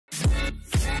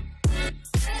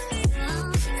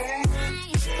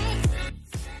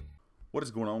What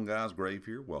is going on, guys? Grave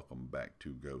here. Welcome back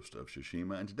to Ghost of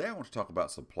Tsushima. And today I want to talk about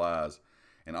supplies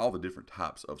and all the different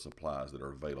types of supplies that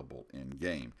are available in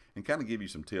game, and kind of give you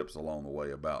some tips along the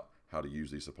way about how to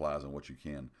use these supplies and what you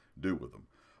can do with them.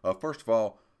 First of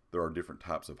all, there are different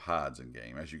types of hides in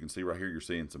game. As you can see right here, you're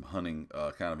seeing some hunting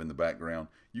kind of in the background.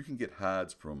 You can get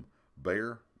hides from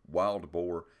bear, wild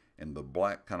boar, and the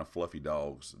black kind of fluffy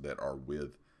dogs that are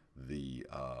with the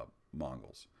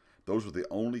Mongols. Those are the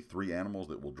only three animals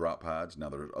that will drop hides. Now,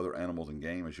 there's other animals in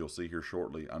game, as you'll see here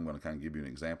shortly. I'm going to kind of give you an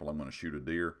example. I'm going to shoot a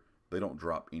deer. They don't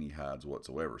drop any hides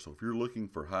whatsoever. So if you're looking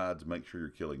for hides, make sure you're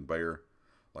killing bear,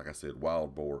 like I said,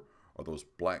 wild boar, or those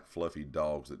black fluffy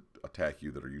dogs that attack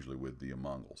you that are usually with the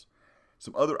Mongols.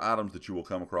 Some other items that you will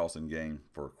come across in game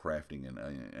for crafting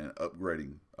and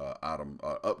upgrading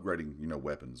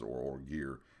weapons or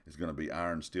gear is going to be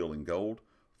iron, steel, and gold,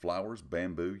 flowers,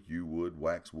 bamboo, yew wood,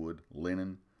 waxwood,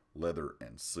 linen, leather,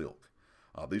 and silk.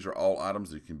 These are all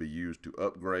items that can be used to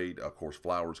upgrade. Of course,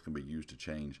 flowers can be used to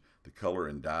change the color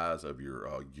and dyes of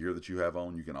your gear that you have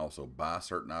on. You can also buy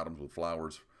certain items with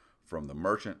flowers from the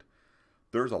merchant.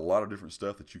 There's a lot of different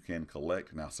stuff that you can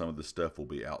collect. Now, some of this stuff will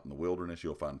be out in the wilderness.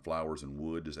 You'll find flowers and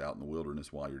wood just out in the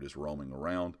wilderness while you're just roaming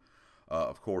around.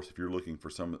 Of course, if you're looking for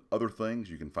some other things,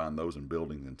 you can find those in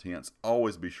buildings and tents.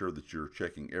 Always be sure that you're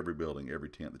checking every building, every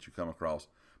tent that you come across,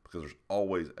 because there's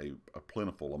always a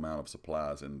plentiful amount of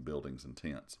supplies in buildings and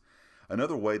tents.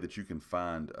 Another way that you can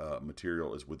find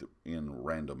material is within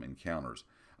random encounters.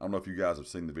 I don't know if you guys have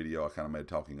seen the video I kind of made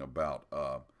talking about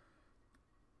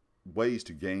ways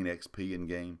to gain XP in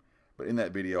game, but in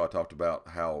that video I talked about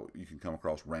how you can come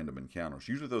across random encounters.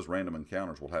 Usually those random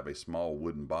encounters will have a small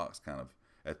wooden box kind of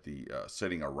at the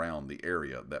setting around the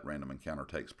area that random encounter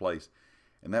takes place.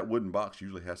 And that wooden box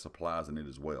usually has supplies in it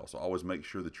as well. So always make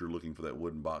sure that you're looking for that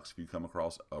wooden box if you come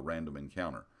across a random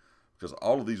encounter. Because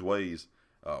all of these ways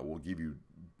will give you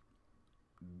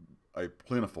a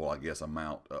plentiful, I guess,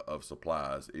 amount of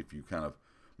supplies if you kind of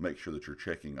make sure that you're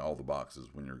checking all the boxes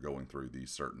when you're going through these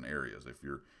certain areas. If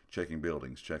you're checking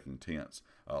buildings, checking tents,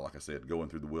 like I said, going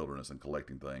through the wilderness and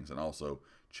collecting things, and also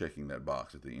checking that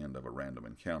box at the end of a random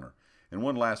encounter. And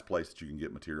one last place that you can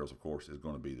get materials, of course, is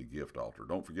going to be the gift altar.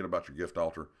 Don't forget about your gift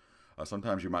altar.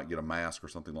 Sometimes you might get a mask or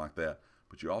something like that,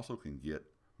 but you also can get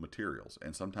materials.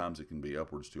 And sometimes it can be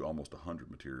upwards to almost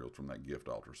 100 materials from that gift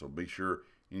altar. So be sure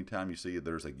anytime you see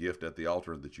there's a gift at the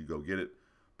altar that you go get it,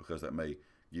 because that may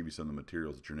give you some of the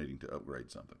materials that you're needing to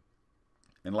upgrade something.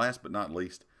 And last but not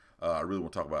least, I really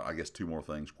want to talk about, I guess, two more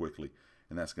things quickly.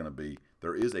 And that's going to be,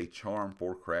 there is a charm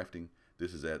for crafting.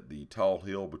 This is at the tall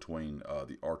hill between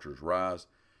the Archer's Rise,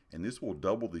 and this will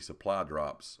double the supply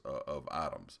drops of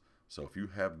items. So if you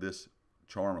have this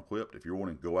charm equipped, if you're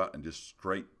wanting to go out and just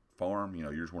straight farm,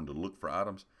 you're just wanting to look for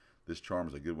items, this charm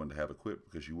is a good one to have equipped,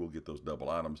 because you will get those double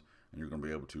items, and you're going to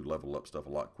be able to level up stuff a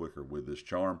lot quicker with this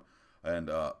charm. And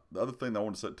the other thing that I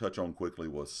wanted to touch on quickly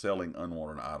was selling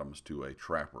unwanted items to a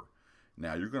trapper.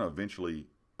 Now, you're going to eventually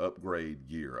upgrade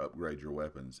gear, upgrade your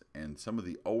weapons, and some of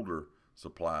the older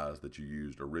supplies that you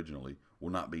used originally will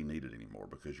not be needed anymore,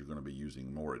 because you're going to be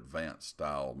using more advanced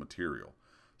style material.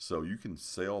 So you can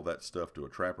sell that stuff to a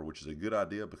trapper, which is a good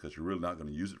idea, because you're really not going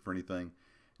to use it for anything,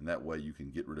 and that way you can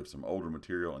get rid of some older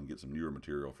material and get some newer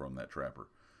material from that trapper.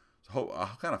 So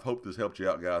I kind of hope this helped you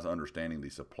out, guys, understanding the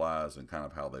supplies and kind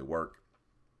of how they work.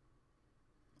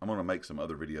 I'm going to make some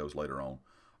other videos later on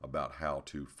about how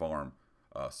to farm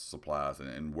supplies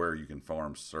and where you can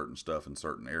farm certain stuff in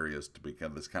certain areas to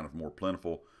become this kind of more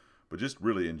plentiful. But just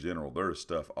really in general, there is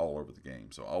stuff all over the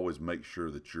game. So always make sure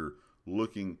that you're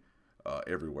looking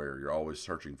everywhere. You're always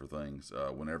searching for things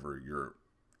whenever you're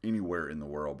anywhere in the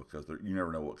world, because you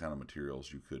never know what kind of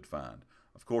materials you could find.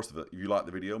 Of course, if you like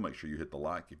the video, make sure you hit the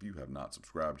like. If you have not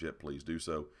subscribed yet, please do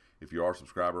so. If you are a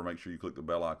subscriber, make sure you click the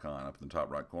bell icon up in the top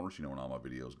right corner so you know when all my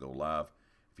videos go live.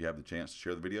 If you have the chance to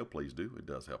share the video, please do. It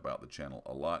does help out the channel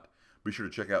a lot. Be sure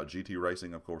to check out GT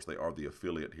Racing. Of course, they are the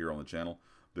affiliate here on the channel.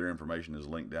 Their information is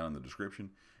linked down in the description.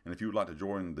 And if you would like to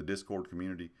join the Discord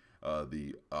community,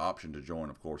 the option to join,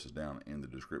 of course, is down in the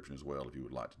description as well if you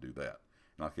would like to do that.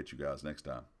 And I'll catch you guys next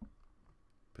time.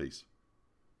 Peace.